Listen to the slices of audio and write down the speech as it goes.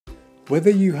Whether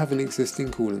you have an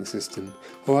existing cooling system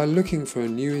or are looking for a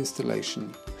new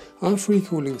installation, our free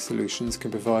cooling solutions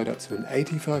can provide up to an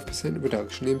 85%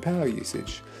 reduction in power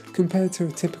usage compared to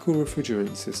a typical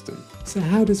refrigerant system. So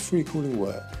how does free cooling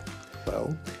work?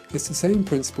 Well, it's the same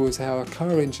principle as how a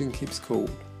car engine keeps cool.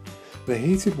 The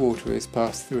heated water is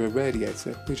passed through a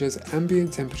radiator which has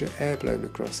ambient temperature air blown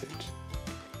across it.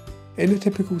 In a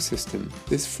typical system,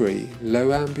 this free,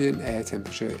 low ambient air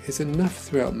temperature is enough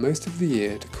throughout most of the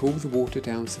year to cool the water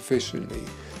down sufficiently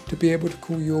to be able to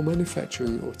cool your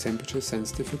manufacturing or temperature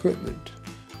sensitive equipment.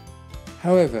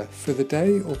 However, for the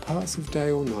day or parts of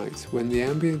day or night when the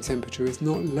ambient temperature is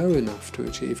not low enough to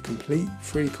achieve complete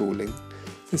free cooling,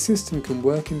 the system can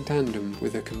work in tandem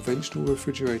with a conventional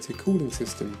refrigerated cooling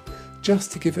system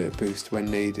just to give it a boost when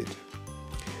needed.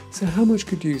 So how much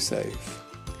could you save?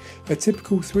 A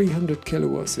typical 300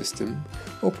 kilowatt system,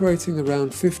 operating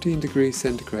around 15 degrees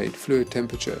centigrade fluid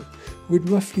temperature, would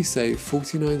roughly save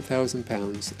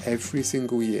 £49,000 every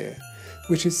single year,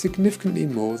 which is significantly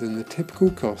more than the typical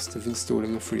cost of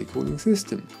installing a free cooling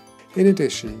system. In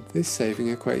addition, this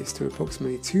saving equates to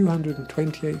approximately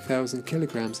 228,000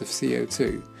 kilograms of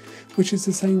CO2, which is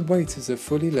the same weight as a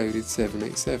fully loaded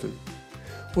 787.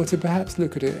 Or to perhaps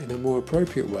look at it in a more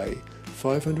appropriate way,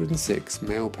 506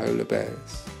 male polar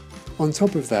bears. On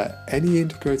top of that, any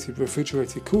integrated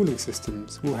refrigerated cooling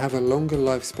systems will have a longer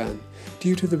lifespan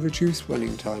due to the reduced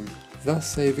running time,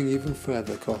 thus saving even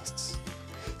further costs.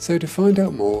 So to find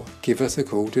out more, give us a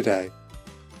call today.